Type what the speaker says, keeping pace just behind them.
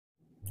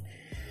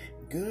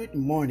Good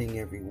morning,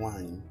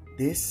 everyone.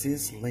 This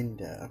is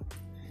Linda.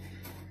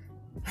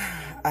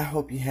 I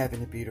hope you're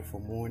having a beautiful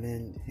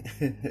morning.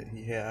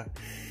 Yeah.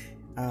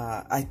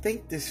 I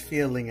think this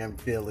feeling I'm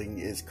feeling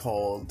is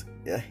called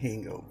a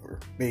hangover,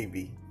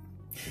 maybe.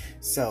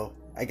 So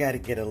I got to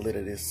get a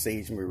little of this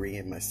Sage Marie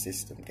in my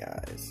system,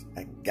 guys.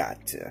 I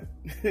got to.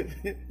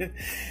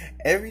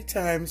 Every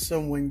time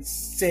someone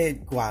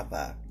said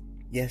guava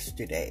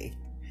yesterday,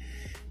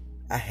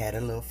 I had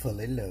a little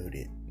fully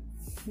loaded.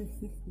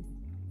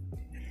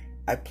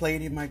 I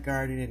played in my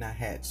garden and I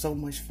had so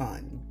much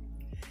fun.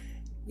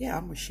 Yeah,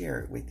 I'm going to share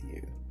it with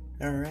you.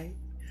 All right?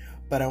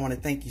 But I want to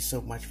thank you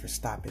so much for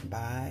stopping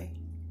by.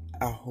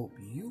 I hope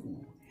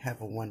you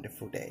have a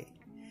wonderful day.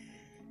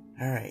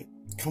 All right.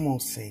 Come on,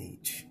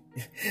 Sage.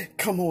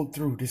 Come on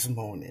through this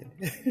morning.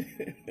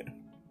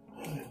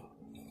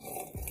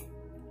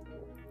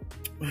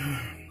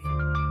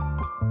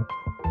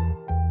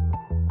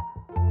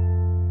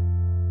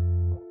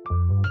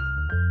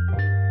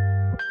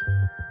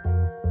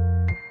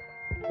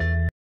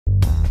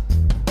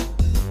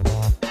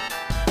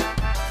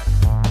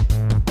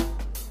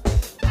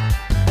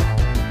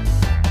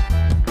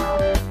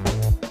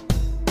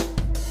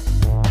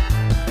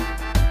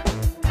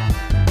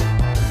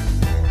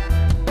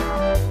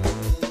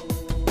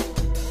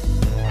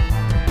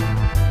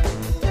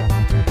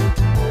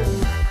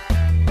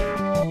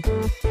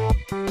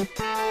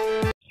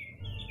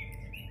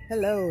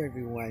 Hello,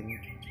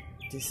 everyone.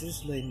 This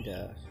is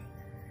Linda.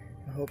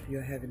 I hope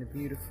you're having a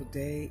beautiful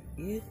day.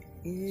 It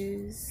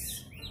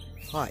is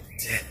hot.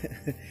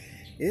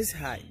 It's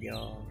hot,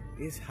 y'all.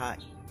 It's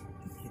hot.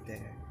 Look at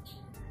that.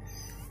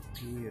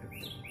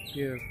 Beautiful,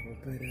 beautiful.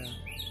 But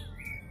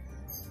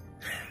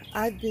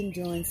I've been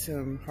doing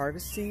some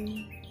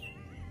harvesting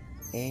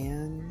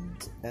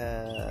and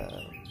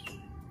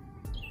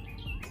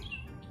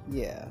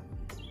yeah.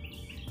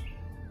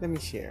 Let me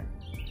share.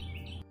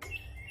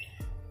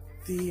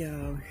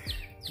 The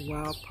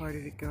wild part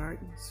of the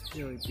garden is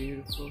really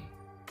beautiful.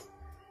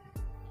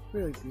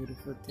 Really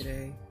beautiful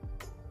today.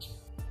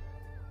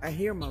 I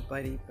hear my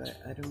buddy, but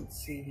I don't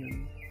see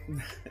him.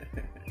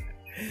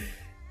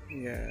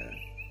 Yeah.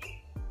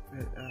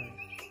 But,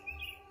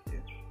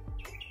 yeah.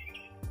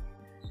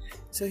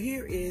 So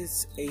here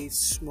is a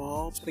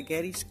small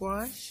spaghetti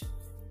squash.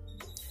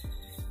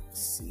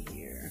 Let's see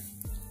here.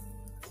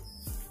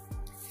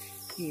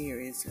 Here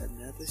is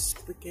another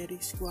spaghetti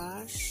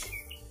squash.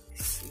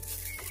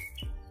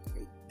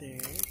 Right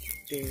there.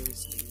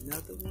 There's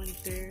another one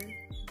there.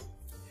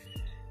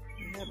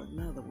 I have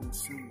another one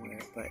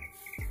somewhere, but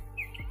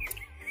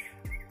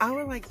I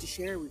would like to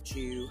share with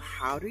you,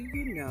 how do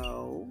you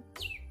know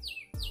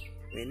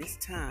when it's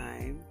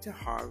time to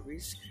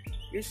harvest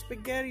your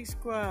spaghetti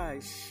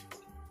squash?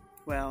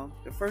 Well,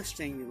 the first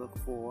thing you look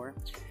for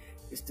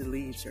is the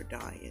leaves are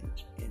dying,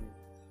 and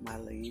my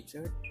leaves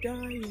are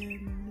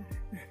dying.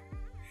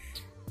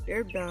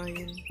 They're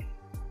dying.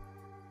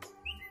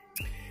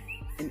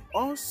 And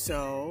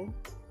also,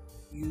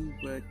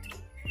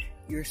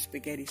 your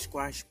spaghetti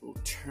squash will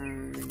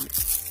turn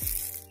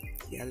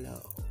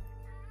yellow.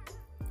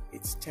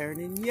 It's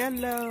turning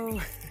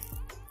yellow.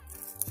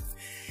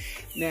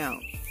 Now,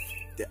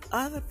 the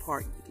other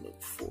part you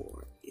look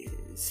for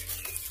is,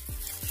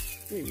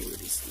 let me move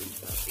this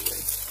leaf out the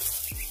way.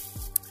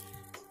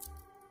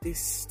 This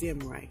stem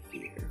right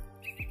here.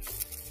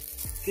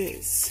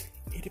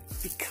 It'll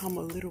become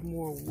a little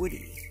more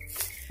woody.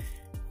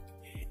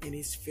 And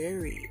it's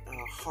very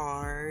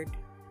hard.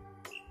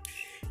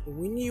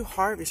 When you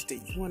harvest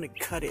it, you want to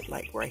cut it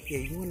like right here.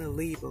 You want to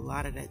leave a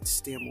lot of that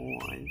stem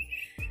on,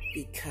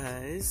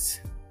 because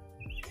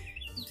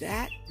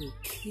that will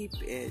keep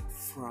it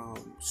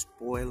from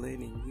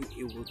spoiling, and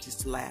it will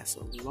just last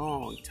a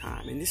long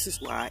time. And this is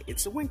why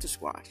it's a winter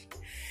squash.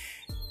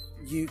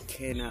 You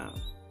can,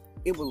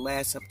 it will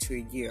last up to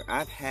a year.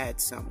 I've had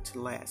some to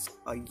last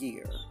a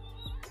year.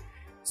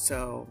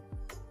 So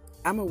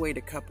I'm gonna wait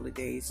a couple of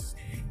days,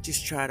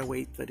 just try to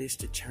wait for this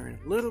to turn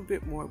a little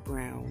bit more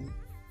brown.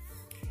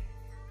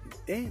 And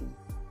then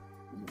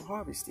we'll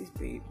harvest this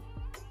baby.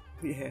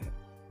 Yeah.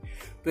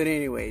 But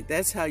anyway,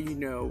 that's how you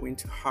know when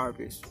to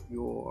harvest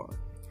your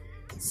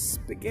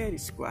spaghetti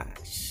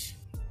squash.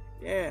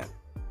 Yeah.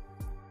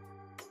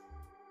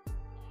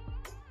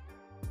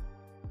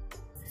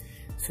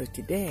 So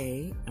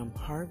today I'm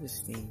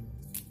harvesting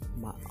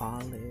my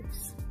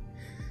olives.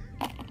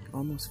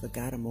 Almost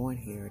forgot them on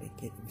here. They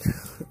get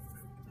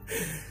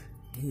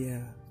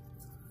yeah.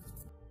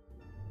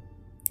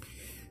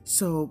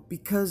 So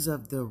because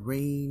of the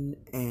rain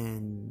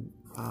and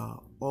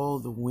all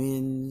the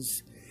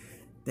winds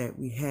that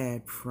we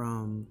had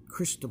from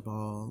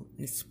Cristobal,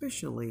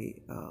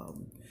 especially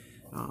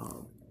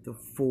the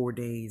 4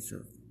 days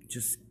of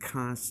just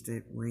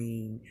constant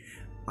rain,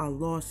 I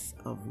lost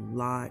a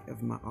lot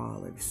of my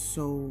olives.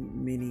 So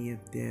many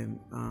of them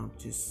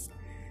just,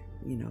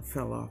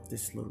 fell off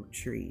this little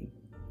tree.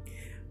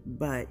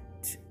 But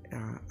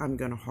I'm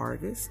gonna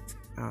harvest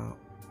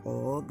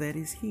all that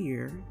is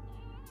here,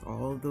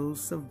 all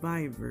those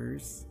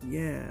survivors,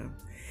 yeah.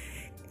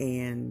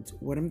 And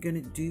what I'm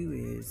gonna do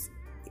is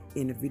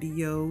in a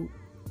video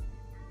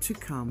to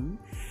come,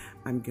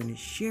 I'm going to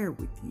share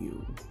with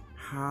you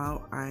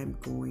how I'm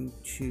going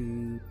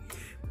to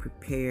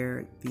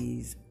prepare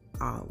these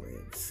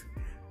olives.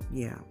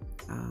 Yeah,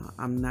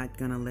 I'm not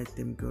going to let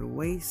them go to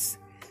waste.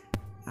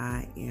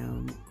 I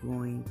am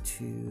going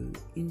to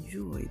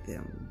enjoy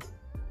them.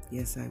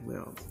 Yes, I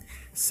will.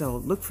 So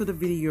look for the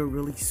video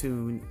really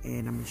soon,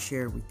 and I'm going to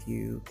share with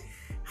you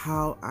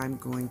how I'm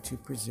going to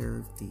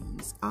preserve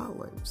these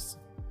olives.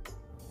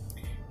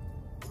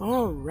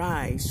 All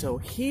right, so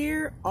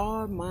here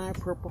are my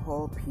purple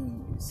hull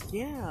peas.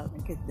 Yeah,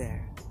 look at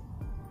that.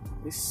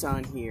 The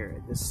sun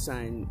here, the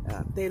sun,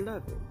 they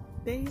love it.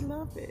 They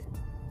love it.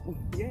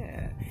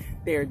 Yeah,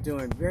 they're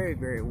doing very,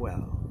 very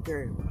well.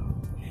 Very well.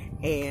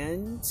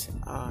 And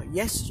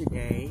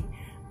yesterday,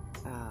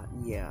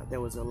 yeah, there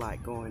was a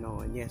lot going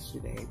on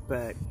yesterday,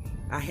 but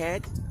I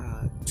had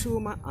two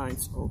of my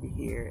aunts over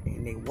here,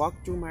 and they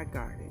walked through my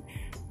garden.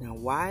 Now,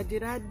 why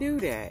did I do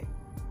that?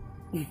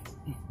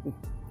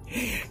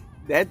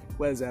 That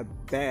was a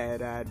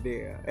bad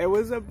idea. It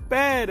was a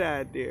bad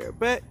idea,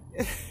 but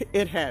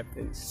it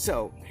happens.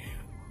 So,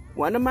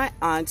 one of my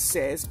aunts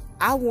says,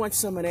 I want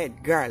some of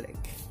that garlic.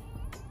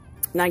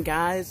 Now,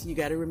 guys, you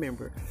got to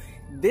remember,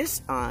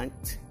 this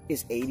aunt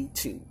is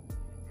 82.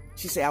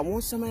 She said, I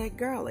want some of that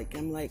garlic.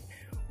 I'm like,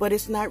 but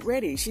it's not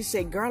ready. She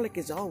said, garlic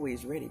is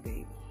always ready,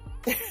 baby.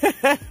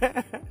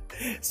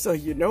 So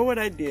you know what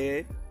I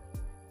did?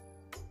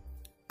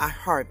 I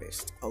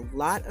harvested a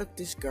lot of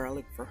this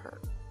garlic for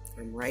her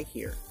from right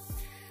here.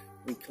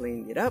 We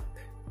cleaned it up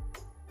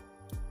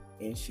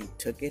and she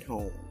took it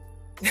home.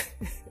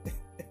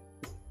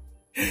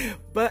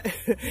 But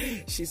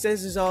she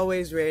says it's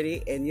always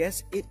ready, and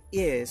yes, it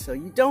is. So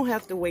you don't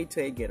have to wait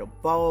till you get a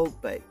bulb,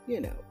 but you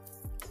know,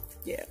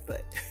 yeah,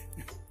 but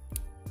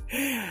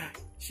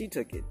she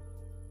took it,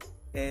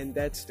 and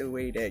that's the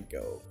way that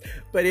goes.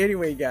 But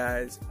anyway,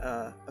 guys,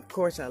 of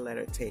course I let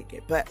her take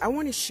it, but I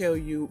want to show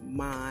you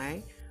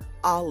my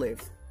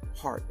olive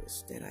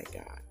harvest that I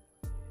got.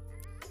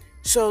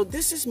 So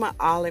this is my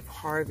olive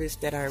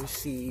harvest that I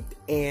received,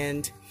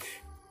 and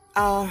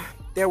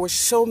there were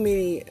so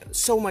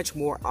much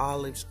more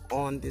olives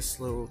on this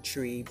little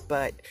tree,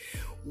 but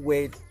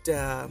with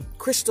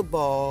crystal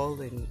ball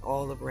and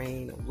all the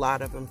rain, a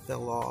lot of them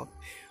fell off.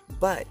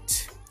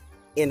 But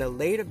in a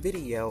later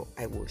video,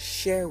 I will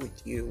share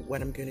with you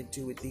what I'm going to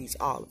do with these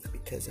olives,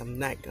 because I'm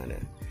not going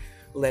to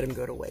let them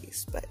go to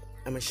waste, but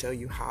I'm going to show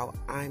you how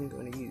I'm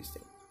going to use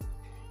them.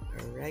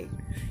 All right.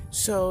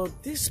 So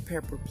this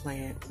pepper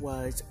plant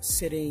was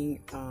sitting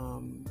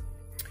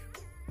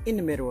in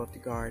the middle of the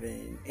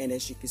garden, and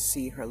as you can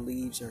see, her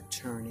leaves are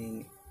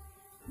turning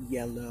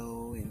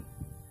yellow and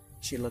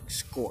she looks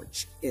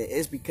scorched.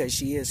 It's because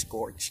she is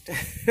scorched.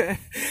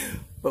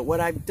 But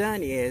what I've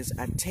done is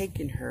I've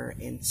taken her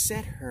and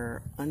set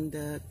her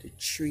under the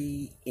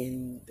tree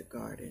in the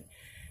garden,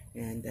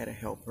 and that'll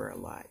help her a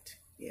lot.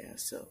 Yeah,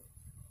 so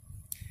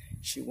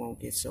she won't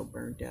get so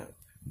burned up.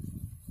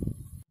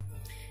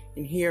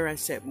 And here I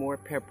set more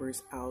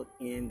peppers out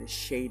in the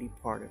shady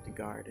part of the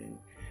garden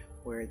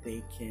where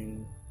they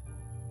can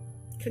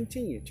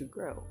continue to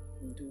grow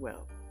and do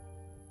well.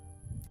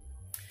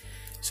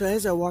 So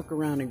as I walk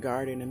around the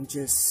garden, I'm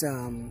just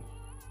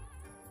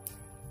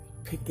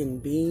picking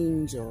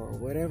beans or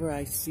whatever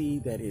I see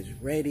that is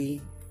ready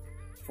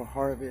for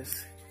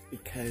harvest,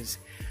 because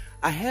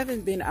I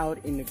haven't been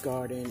out in the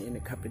garden in a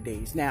couple of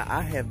days. Now,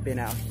 I have been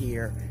out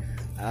here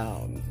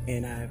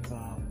and I've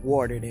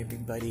watered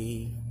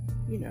everybody,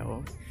 you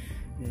know,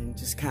 and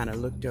just kind of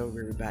looked over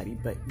everybody,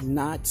 but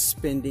not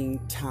spending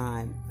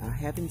time. I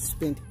haven't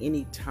spent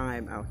any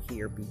time out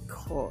here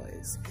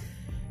because,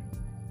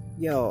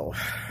 yo,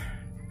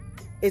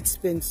 it's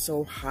been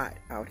so hot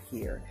out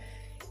here,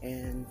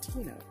 and,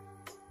 you know,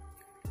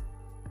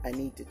 I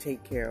need to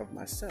take care of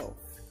myself.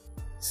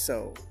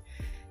 So,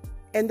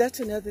 and that's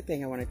another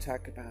thing I want to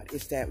talk about,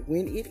 is that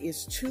when it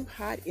is too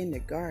hot in the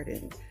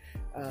garden,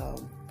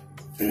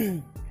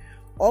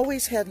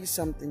 always have you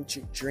something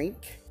to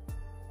drink,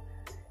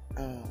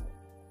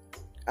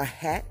 a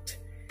hat,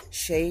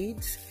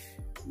 shades.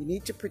 You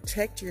need to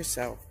protect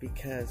yourself,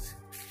 because,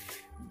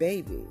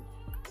 baby,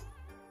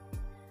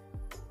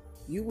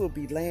 you will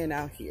be laying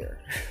out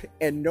here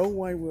and no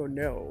one will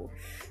know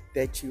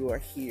that you are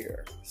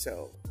here.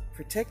 So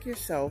protect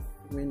yourself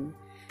when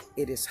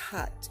it is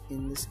hot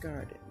in this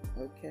garden,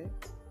 okay?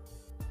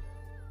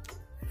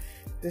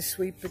 The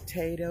sweet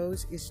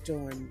potatoes is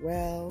doing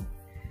well,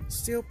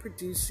 still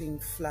producing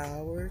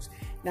flowers.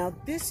 Now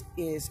this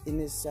is, in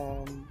this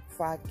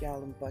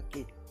 5-gallon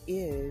bucket,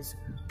 is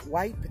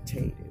white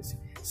potatoes.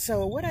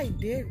 So what I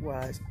did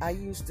was I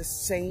used the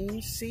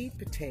same seed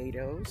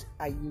potatoes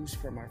I used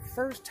for my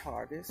first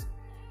harvest.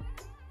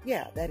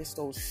 Yeah, that is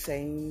those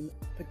same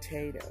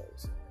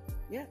potatoes.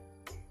 Yeah,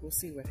 we'll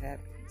see what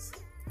happens.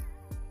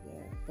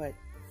 Yeah, but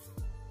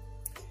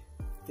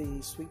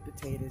the sweet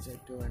potatoes are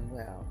doing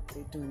well.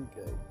 They're doing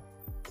good.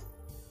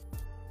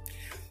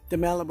 The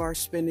Malabar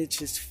spinach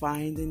is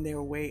finding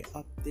their way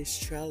up this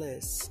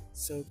trellis.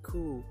 So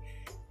cool.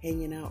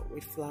 Hanging out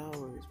with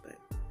flowers, but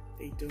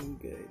They doing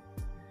good.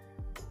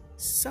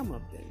 Some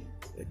of them,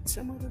 but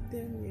some of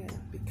them, yeah,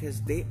 because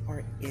they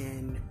are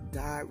in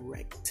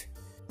direct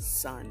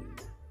sun.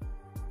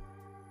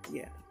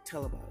 Yeah,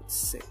 till about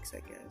 6,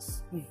 I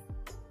guess.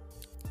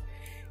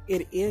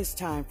 It is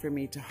time for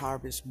me to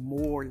harvest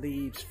more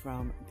leaves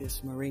from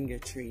this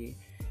moringa tree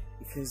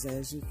because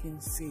as you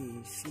can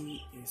see,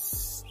 she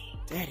is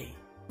steady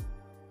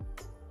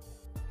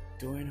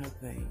doing her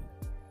thing.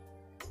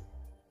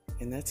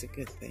 And that's a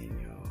good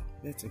thing, y'all.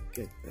 That's a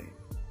good thing.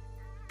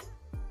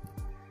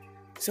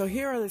 So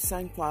here are the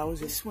sunflowers.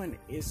 This one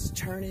is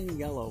turning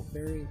yellow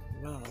very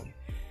well.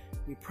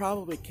 You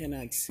probably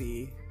cannot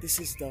see. This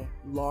is the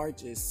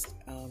largest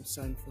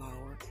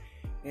sunflower,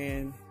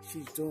 and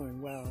she's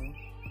doing well.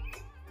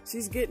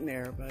 She's getting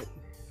there, but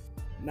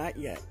not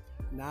yet.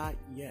 Not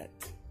yet.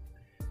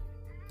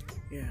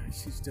 Yeah,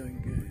 she's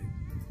doing good.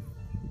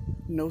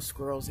 No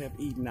squirrels have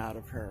eaten out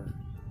of her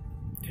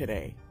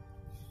today.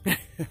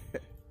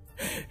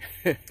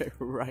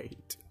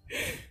 Right.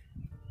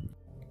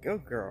 Go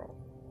girl.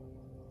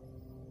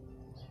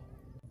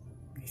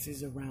 This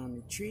is around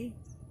the tree.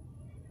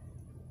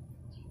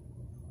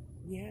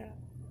 Yeah.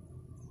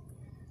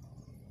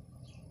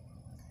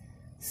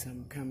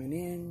 Some coming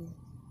in,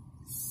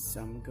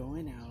 some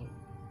going out.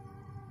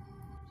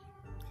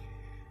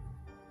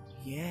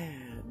 Yeah,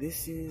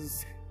 this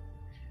is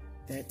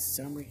that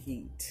summer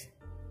heat.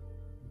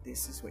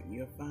 This is what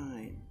you'll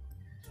find.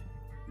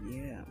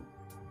 Yeah,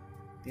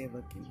 they're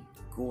looking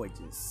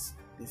gorgeous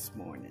this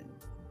morning.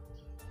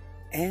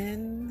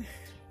 And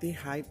the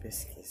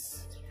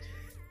hibiscus.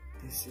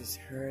 This is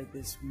her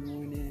this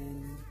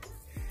morning.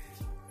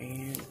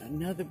 And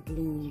another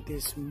bloom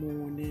this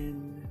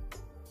morning.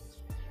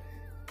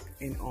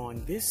 And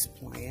on this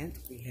plant,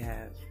 we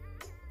have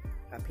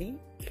a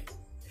pink.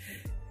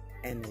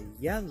 And the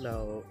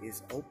yellow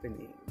is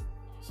opening.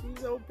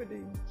 She's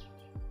opening.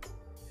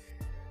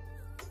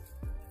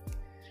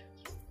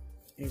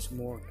 There's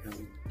more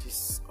coming,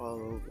 just all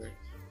over.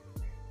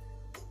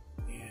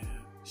 Yeah,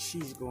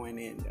 she's going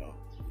in though.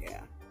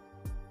 Yeah.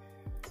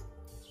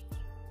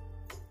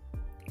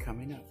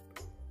 Coming up.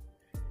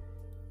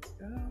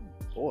 Oh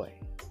boy.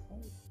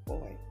 Oh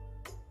boy.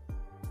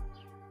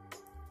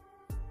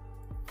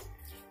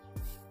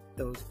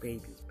 Those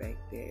babies back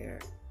there.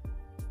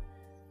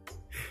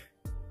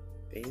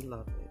 They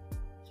love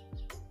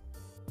it.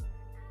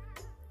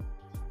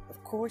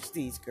 Of course,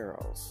 these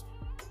girls,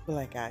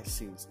 Black Eyed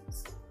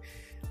Susies.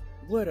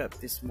 What up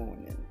this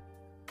morning?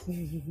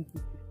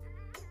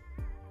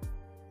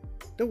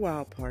 The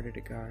wild part of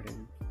the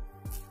garden.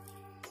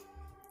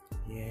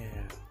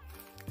 Yeah.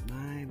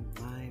 My.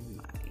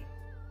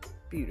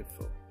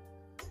 Beautiful.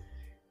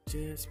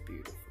 Just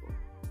beautiful.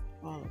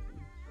 All of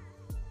them.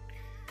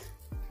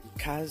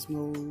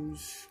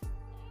 Cosmos.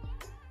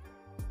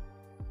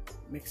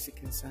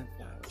 Mexican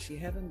sunflower. She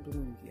haven't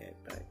bloomed yet,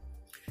 but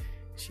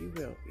she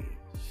will be.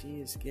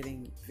 She is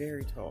getting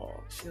very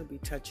tall. She'll be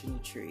touching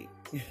the tree.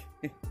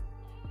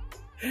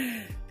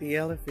 The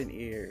elephant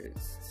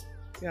ears.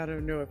 I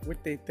don't know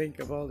what they think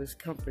of all this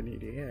company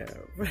they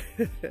have.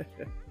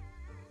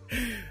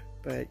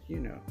 But, you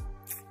know,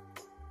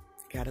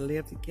 gotta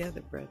live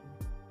together, brother.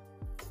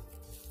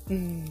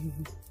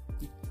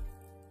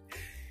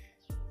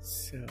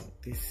 So,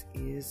 this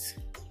is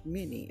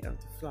many of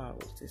the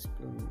flowers this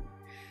bloom.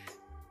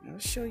 I'll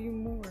show you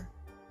more.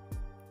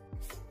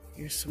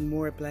 Here's some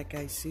more Black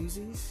Eyed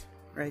Susies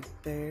right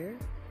there.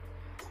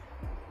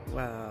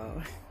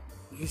 Wow.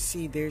 You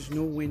see there's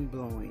no wind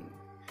blowing.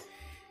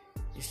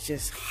 It's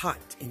just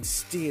hot and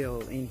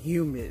still and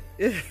humid.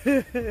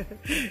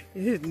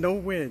 No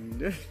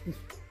wind.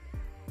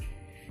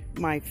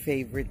 My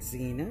favorite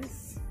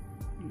zinnias.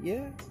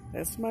 Yeah,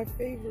 that's my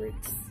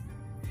favorites.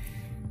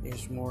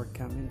 There's more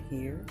coming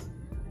here.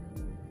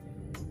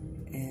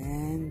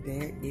 And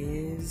there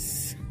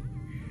is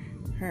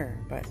her.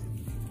 But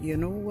you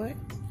know what?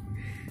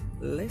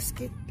 Let's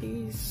get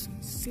these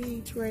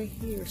seeds right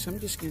here. So I'm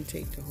just going to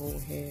take the whole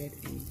head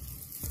and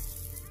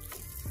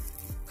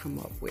come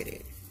up with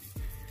it.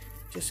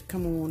 Just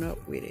come on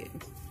up with it.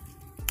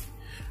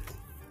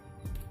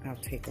 I'll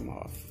take them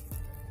off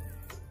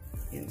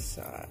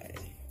inside.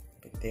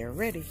 But they're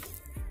ready.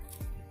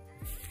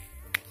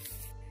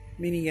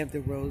 Many of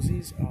the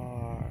roses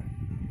are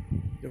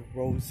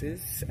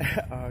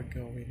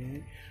going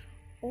in.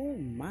 Oh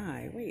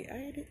my, wait,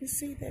 I didn't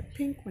see that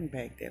pink one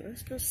back there.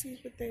 Let's go see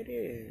what that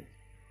is.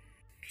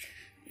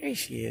 There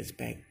she is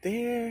back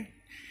there.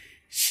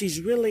 She's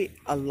really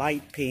a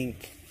light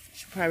pink.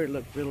 She probably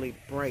look really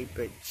bright,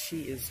 but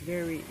she is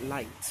very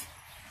light.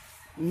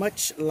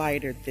 Much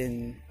lighter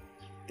than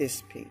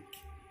this pink.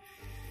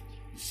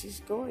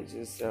 She's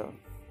gorgeous, though.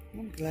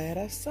 I'm glad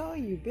I saw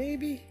you,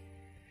 baby.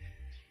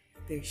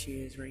 There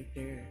she is right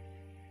there.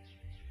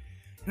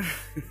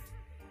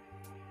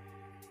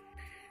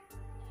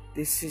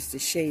 This is the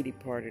shady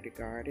part of the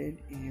garden,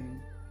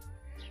 and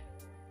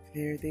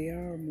there they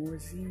are, more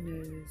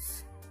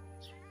zinnias.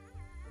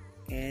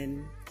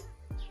 And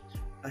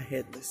a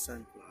headless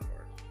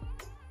sunflower.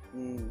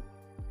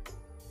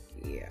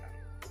 Yeah.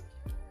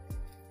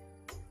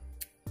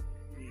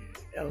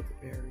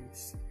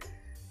 elderberries.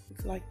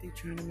 Looks like they're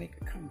trying to make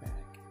a comeback.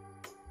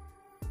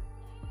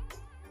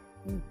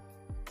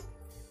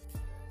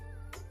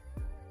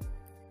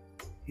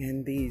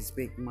 And these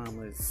big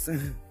mamas,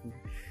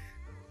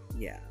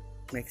 yeah,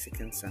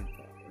 Mexican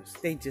sunflowers.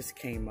 They just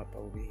came up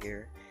over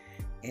here,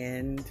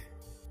 and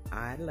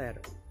I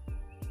let them.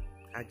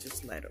 I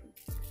just let them.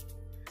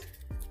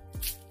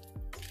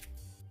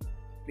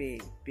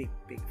 Big, big,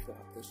 big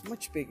flowers.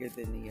 Much bigger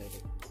than the other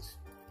ones.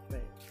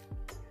 But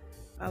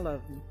I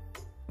love them.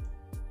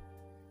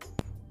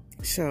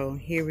 So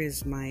here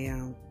is my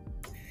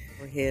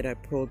head I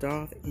pulled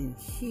off, and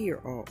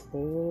here are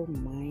all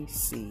my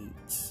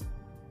seeds.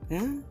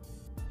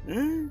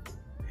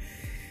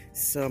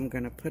 So I'm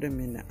gonna put them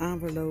in the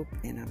envelope,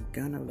 and I'm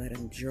gonna let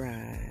them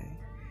dry.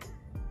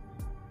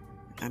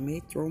 I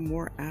may throw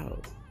more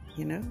out,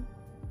 you know?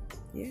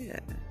 Yeah.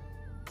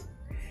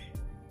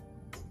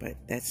 But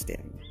that's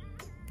them,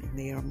 and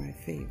they are my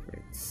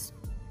favorites.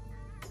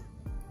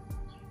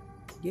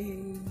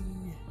 Yay!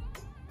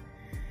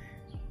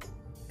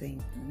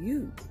 Thank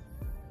you.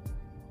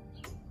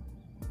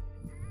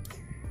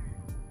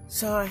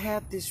 So I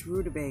have this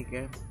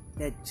rutabaga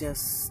that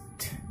just,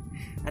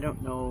 I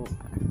don't know,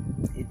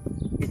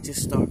 it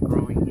just started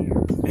growing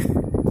here.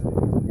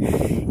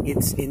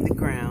 It's in the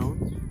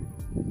ground,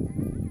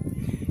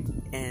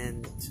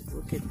 and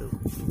look at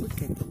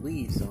the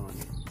leaves on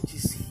it.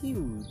 Just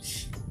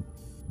huge.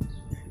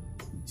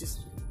 Just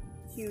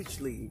huge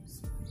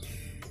leaves.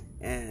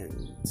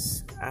 And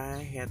I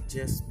have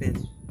just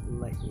been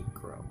letting it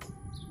grow.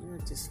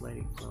 Just let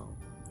it grow.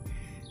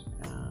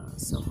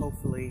 So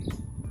hopefully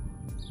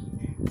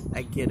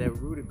I get a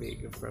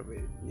rutabaga from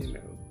it, you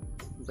know.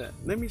 But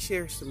let me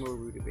share some more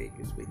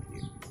rutabagas with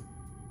you.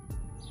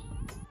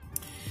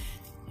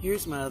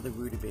 Here's my other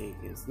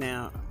rutabagas.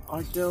 Now,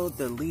 although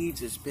the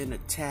leaves has been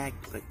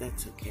attacked, but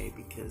that's okay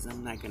because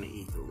I'm not going to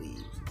eat the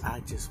leaves.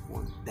 I just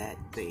want that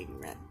thing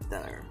right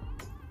there.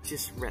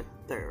 Just right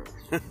there.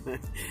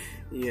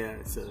 Yeah,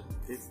 so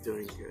it's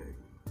doing good.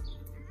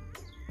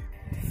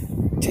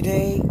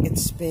 Today,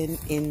 it's been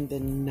in the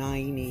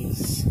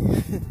 90s.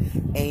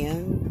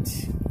 And,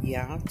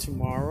 yeah,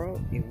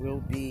 tomorrow it will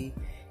be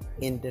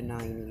in the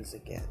 90s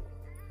again.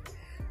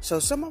 So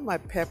some of my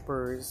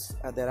peppers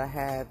that I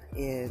have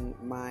in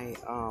my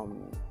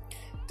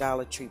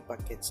Dollar Tree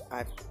buckets,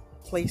 I've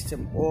placed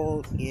them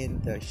all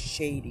in the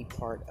shady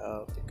part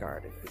of the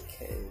garden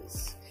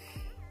because,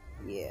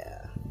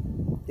 yeah,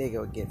 they're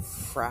going to get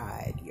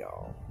fried,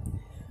 y'all.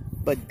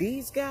 But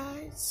these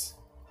guys,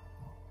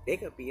 they're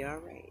going to be all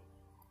right.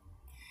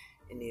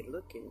 And they're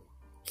looking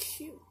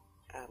cute,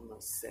 I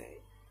must say.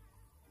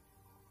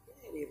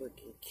 Yeah, they're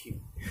looking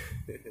cute.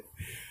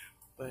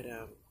 But,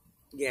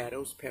 yeah,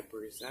 those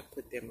peppers, I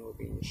put them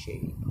over in the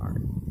shady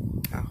part.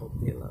 I hope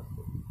they love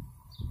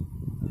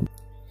them.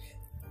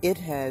 It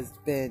has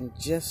been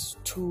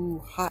just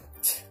too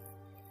hot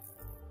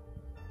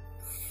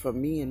for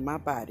me and my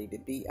body to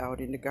be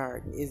out in the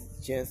garden.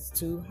 It's just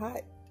too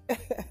hot.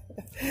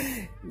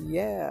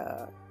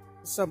 Yeah.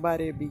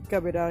 Somebody be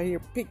coming out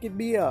here picking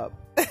me up.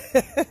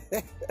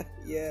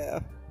 Yeah.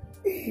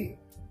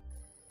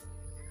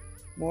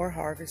 More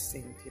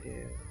harvesting to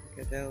do.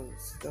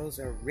 Because those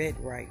are red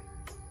ripe.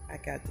 I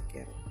got to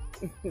get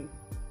them.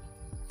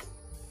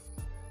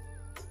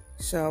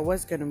 So I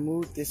was going to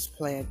move this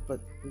plant, but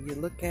when you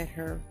look at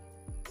her,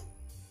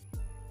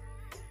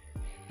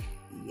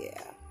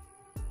 yeah,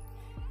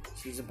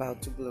 she's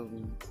about to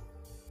bloom.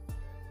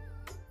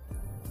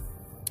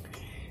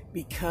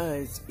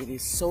 Because it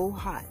is so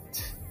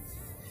hot.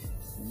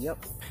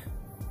 Yep,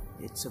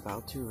 it's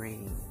about to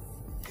rain.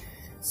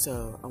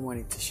 So I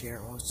wanted to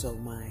share also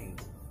my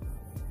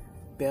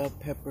bell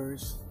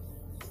peppers.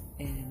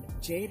 And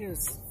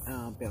Jada's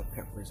bell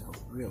peppers are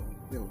really,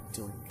 really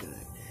doing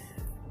good.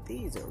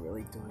 These are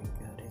really doing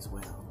good as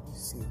well.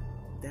 See,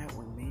 that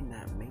one may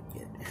not make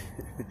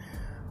it.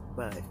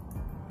 But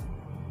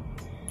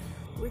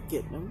we're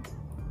getting them.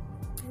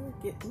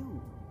 We're getting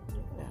them.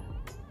 Yeah,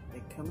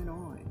 they're coming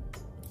on.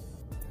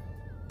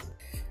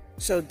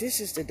 So this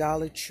is the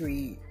Dollar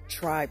Tree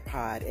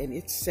tripod, and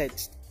it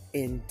sets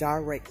in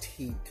direct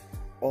heat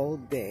all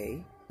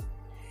day.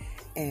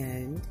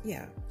 And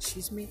yeah,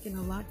 she's making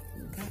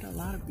got a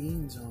lot of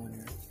beans on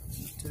her.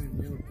 She's doing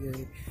real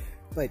good.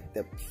 But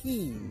the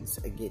peas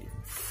are getting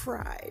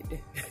fried.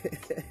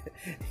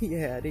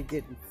 Yeah, they're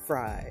getting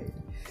fried.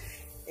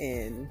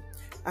 And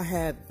I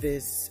have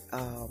this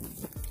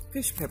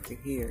fish pepper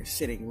here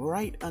sitting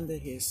right under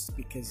his,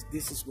 because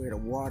this is where the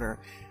water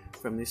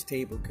from this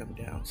table come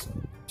down. So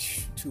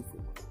 2 for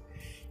 1.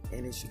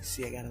 And as you can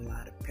see, I got a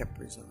lot of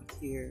peppers on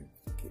here.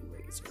 I can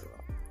raise her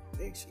up.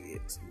 There she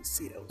is. You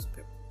see those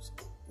peppers?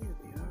 There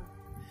they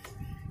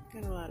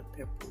are. Got a lot of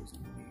peppers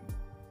in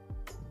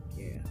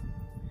here. Yeah,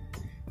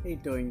 they're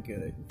doing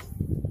good.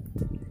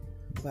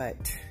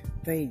 But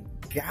thank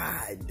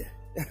God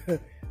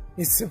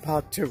it's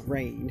about to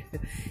rain.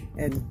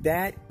 And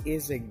that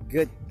is a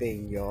good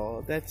thing,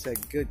 y'all. That's a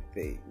good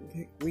thing.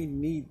 We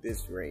need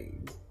this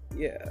rain.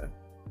 Yeah.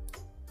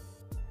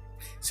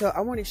 So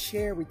I want to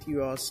share with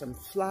you all some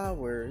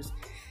flowers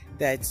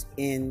that's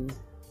in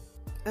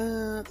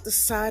the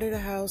side of the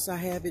house. I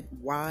have it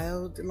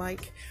wild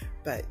like,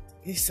 but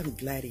here's some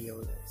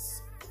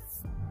gladiolus.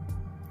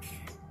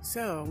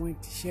 So I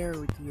want to share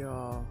with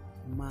y'all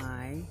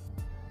my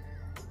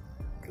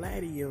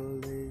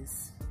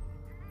gladiolus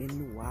in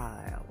the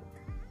wild.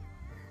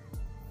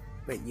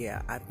 But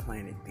yeah, I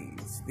planted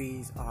these.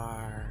 These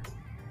are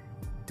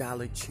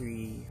Dollar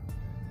Tree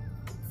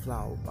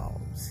flower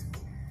bulbs.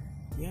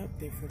 Yep,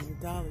 they're from the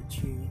Dollar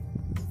Tree.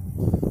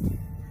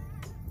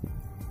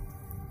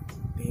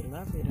 They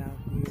love it out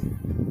here.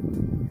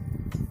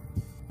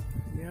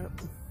 Yep.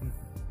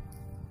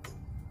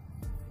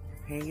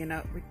 Hanging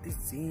out with the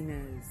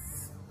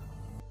Zenas.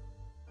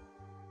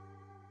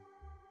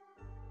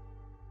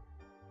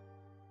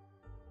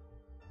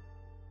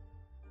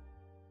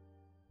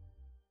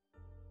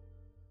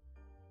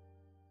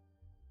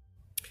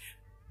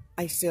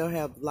 I still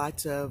have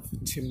lots of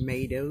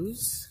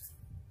tomatoes.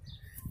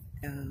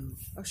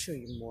 I'll show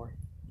you more.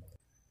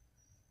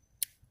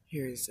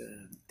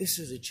 This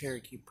is a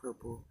Cherokee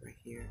purple right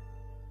here.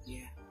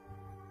 Yeah.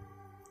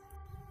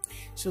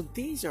 So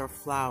these are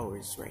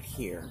flowers right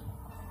here.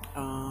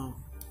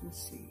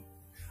 Let's see.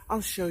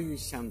 I'll show you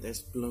some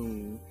that's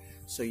bloomed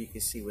so you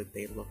can see what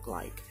they look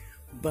like.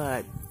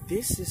 But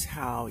this is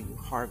how you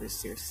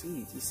harvest their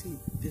seeds. You see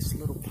this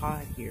little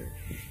pod here,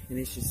 and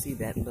as you see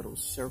that little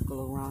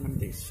circle around them,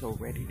 they're so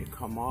ready to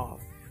come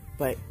off.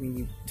 But when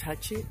you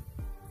touch it,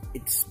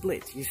 it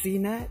splits. You see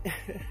that?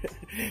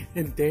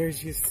 And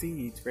there's your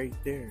seeds right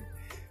there.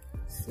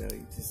 So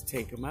you just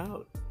take them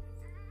out.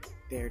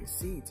 There the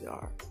seeds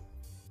are.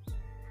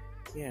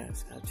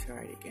 Yes, I'll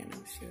try it again.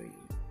 I'll show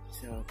you.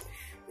 So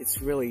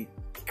it's really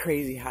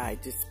crazy how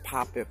it just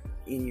pop up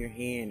in your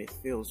hand. It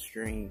feels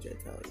strange, I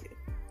tell you.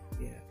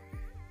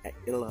 Yeah.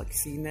 Look,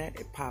 seen that?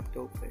 It popped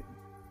open.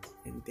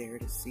 And there are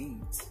the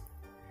seeds.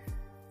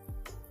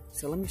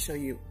 So let me show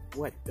you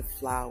what the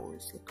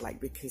flowers look like,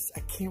 because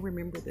I can't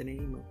remember the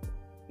name of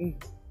them.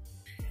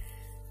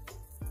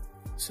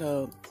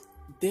 So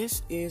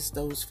this is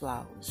those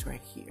flowers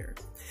right here.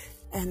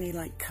 And they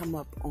like come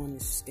up on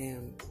the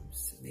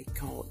stems. And they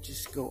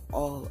just go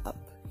all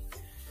up.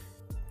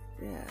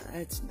 Yeah,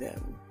 that's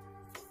them.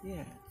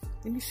 Yeah.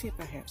 Let me see if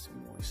I have some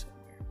more somewhere.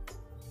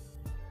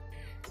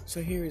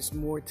 So here is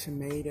more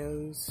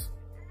tomatoes.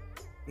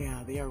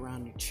 Yeah, they're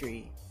around the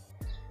tree.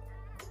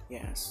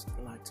 Yes,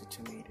 lots of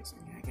tomatoes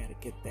in here. I gotta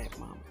get that,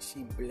 mama.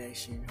 She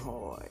blushing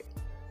hard.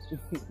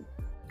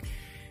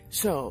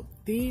 So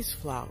these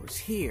flowers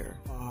here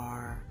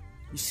are,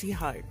 you see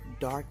how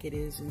dark it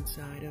is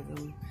inside of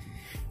them?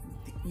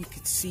 You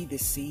could see the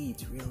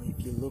seeds really.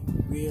 If you look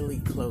really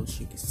close,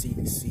 you can see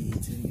the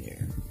seeds in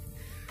there.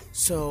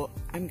 So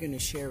I'm gonna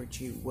share with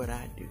you what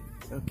I do,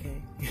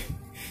 okay?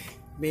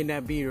 May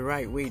not be the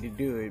right way to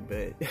do it,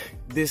 but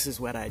this is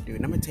what I do.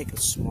 And I'm gonna take a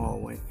small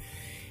one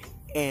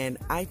and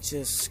I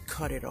just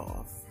cut it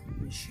off.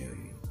 Let me show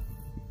you.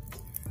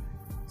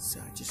 So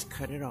I just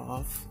cut it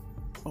off.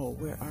 Oh,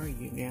 where are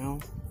you now?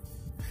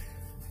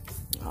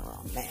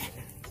 Oh man.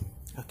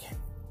 Okay.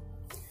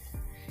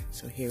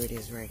 So here it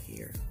is right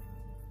here.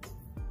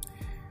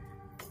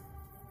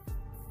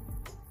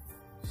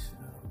 So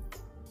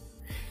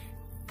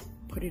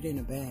put it in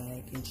a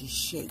bag and just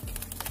shake.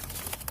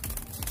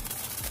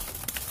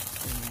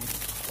 And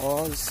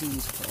all the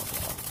seeds fall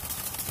off.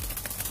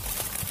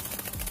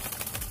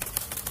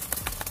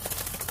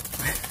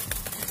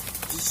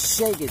 Just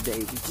shake it,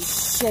 baby.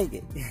 Just shake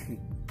it.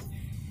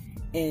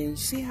 And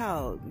see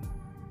how,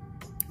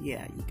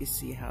 yeah, you can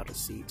see how the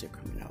seeds are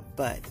coming out.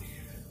 But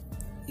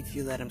if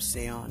you let them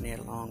stay on there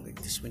longer,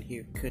 this one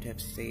here could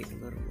have stayed a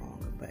little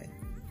longer. But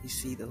you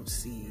see those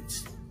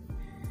seeds,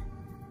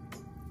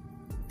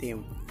 they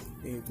will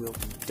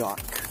be dark.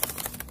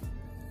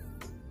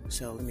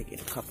 So let me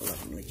get a couple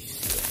of them, let you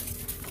see it.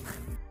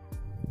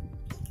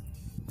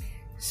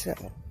 So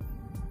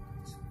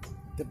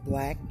the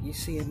black you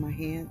see in my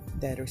hand,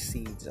 that are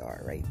seeds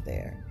are right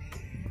there.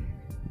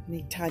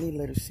 Need tiny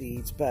little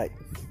seeds, but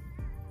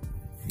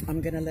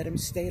I'm gonna let them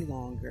stay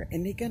longer,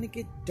 and they're gonna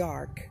get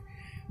dark,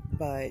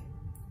 but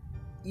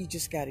you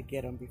just gotta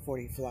get them before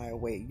they fly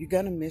away. You're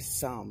gonna miss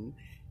some,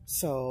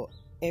 so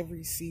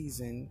every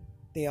season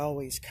they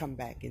always come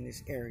back in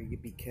this area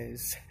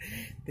because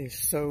there's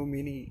so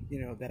many,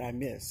 you know, that I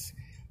miss.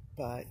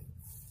 But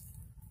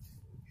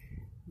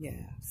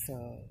yeah,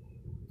 so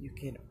you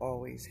can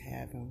always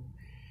have them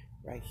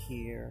right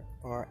here,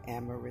 or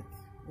amaranth,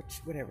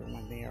 whatever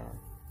one they are.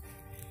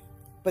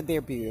 But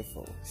they're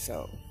beautiful,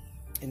 so,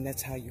 and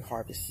that's how you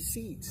harvest the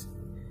seeds.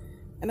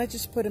 And I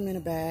just put them in a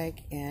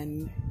bag,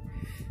 and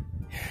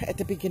at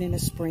the beginning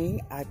of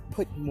spring, I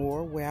put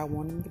more where I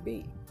want them to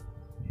be.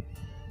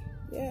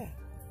 Yeah,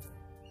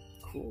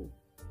 cool.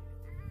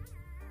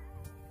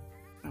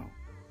 Oh,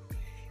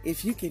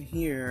 if you can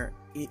hear,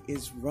 it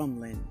is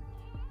rumbling.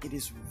 It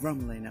is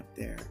rumbling up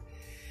there.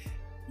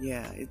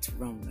 Yeah, it's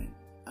rumbling.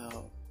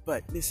 Oh,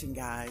 but listen,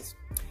 guys.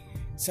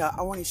 So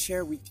I want to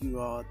share with you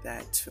all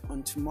that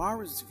on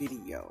tomorrow's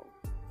video,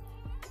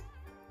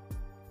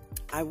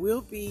 I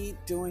will be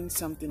doing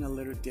something a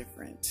little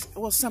different.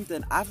 Well,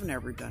 something I've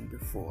never done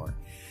before.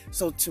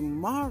 So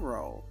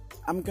tomorrow,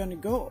 I'm going to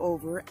go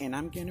over and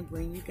I'm going to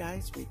bring you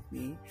guys with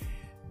me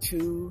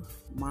to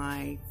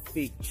my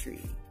fig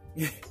tree.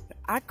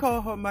 I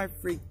call her my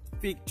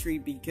fig tree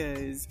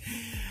because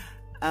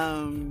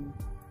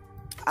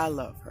I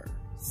love her.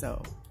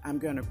 So I'm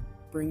going to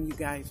bring you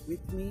guys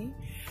with me.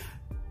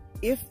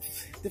 If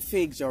the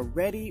figs are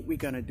ready, we're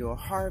going to do a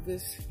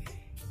harvest.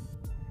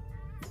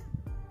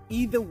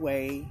 Either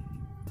way,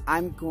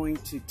 I'm going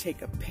to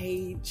take a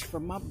page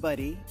from my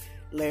buddy,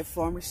 Lead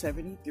Farmer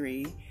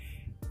 73,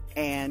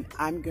 and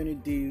I'm going to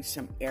do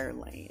some air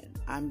laying.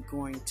 I'm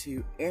going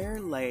to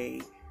air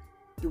lay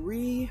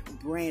 3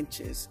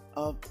 branches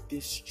of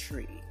this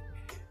tree,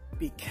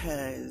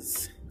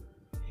 because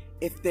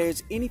if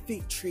there's any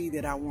fig tree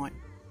that I want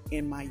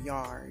in my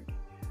yard,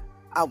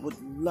 I would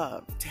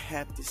love to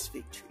have this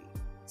fig tree.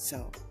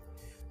 So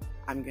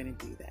I'm gonna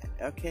do that.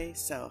 Okay,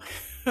 so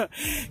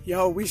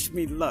y'all wish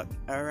me luck,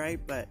 all right?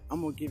 But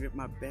I'm gonna give it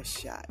my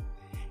best shot.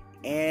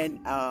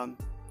 And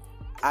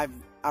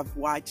I've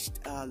watched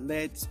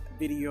Led's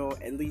video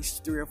at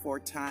least 3 or 4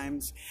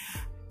 times,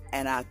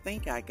 and I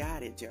think I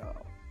got it,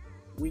 y'all.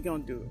 We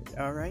gonna do it,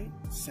 all right?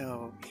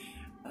 So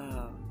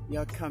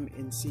y'all come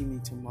and see me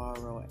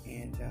tomorrow,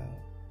 and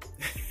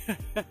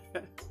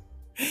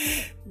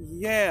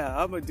yeah,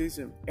 I'm gonna do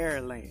some air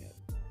laying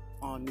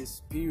on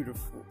this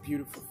beautiful,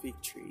 beautiful fig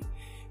tree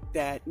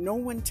that no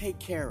one take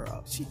care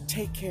of. She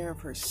take care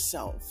of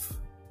herself,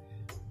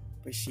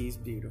 but she's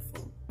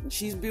beautiful, and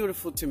she's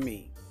beautiful to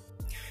me.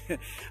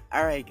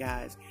 All right,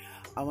 guys,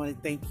 I want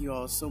to thank you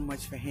all so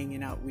much for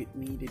hanging out with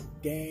me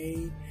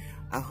today.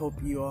 I hope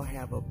you all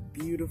have a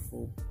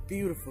beautiful,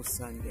 beautiful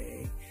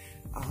Sunday.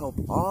 I hope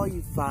all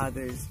you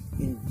fathers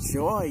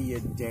enjoy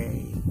your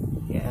day.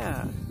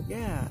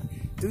 Yeah,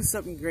 do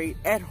something great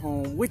at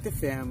home with the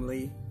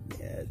family.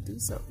 Yeah, do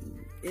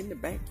something in the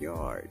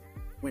backyard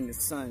when the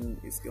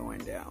sun is going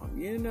down,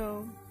 you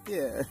know?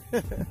 Yeah.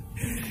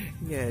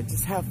 Yeah,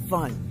 just have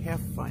fun.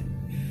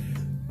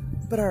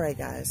 But all right,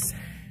 guys,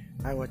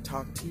 I will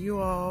talk to you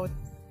all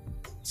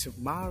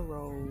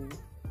tomorrow.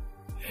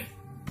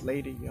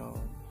 Later,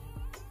 y'all.